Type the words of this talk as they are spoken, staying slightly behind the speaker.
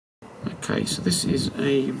Okay, so this is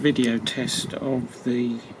a video test of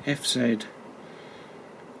the FZ1000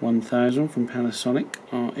 from Panasonic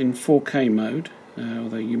in 4K mode,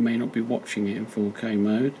 although you may not be watching it in 4K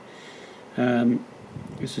mode.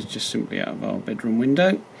 This is just simply out of our bedroom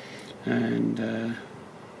window, and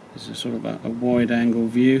this is a sort of a wide angle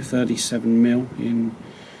view, 37mm in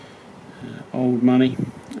old money,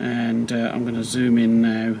 and I'm going to zoom in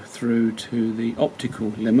now through to the optical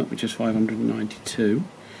limit, which is 592.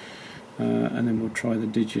 And then we'll try the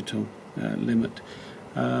digital limit.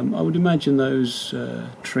 I would imagine those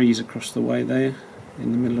trees across the way there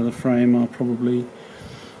in the middle of the frame are probably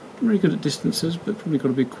very good at distances, but probably got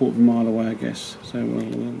to be a quarter of a mile away, I guess. So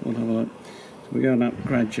we'll have a look. So we're going up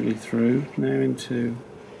gradually through now into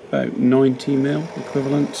about 90mm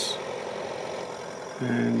equivalents,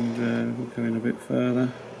 and we'll go in a bit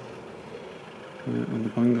further on the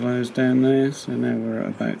bungalows down there. So now we're at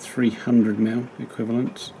about 300mm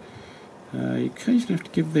equivalents. You occasionally have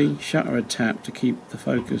to give the shutter a tap to keep the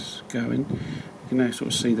focus going. You can now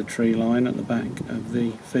sort of see the tree line at the back of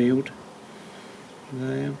the field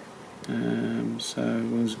there. So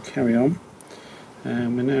we'll just carry on. We're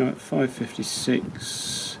now at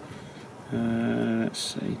 556. Let's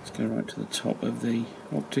see, let's go right to the top of the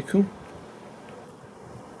optical.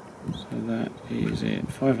 So that is it,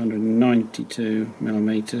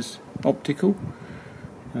 592mm optical.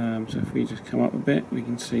 So if we just come up a bit, we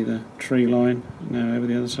can see the tree line now over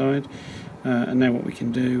the other side. And now what we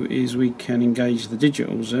can do is we can engage the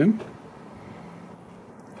digital zoom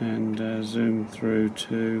and zoom through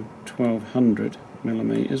to 1200mm,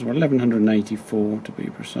 or 1184 to be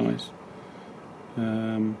precise.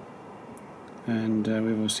 And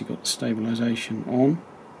we've obviously got the stabilisation on.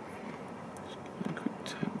 Just give it a quick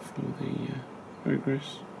tap for the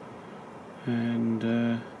progress. And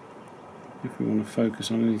if we want to focus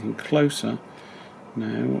on anything closer,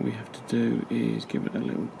 now what we have to do is give it a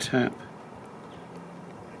little tap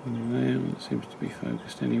on there. It seems to be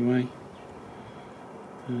focused anyway,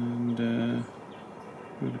 and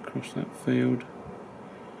right across that field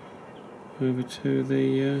over to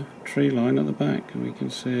the tree line at the back, and we can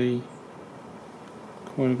see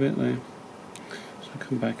quite a bit there. So I'll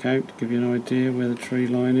come back out to give you an idea where the tree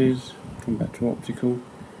line is, come back to optical,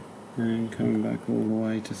 and coming back all the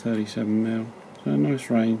way to 37mm, so a nice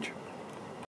range.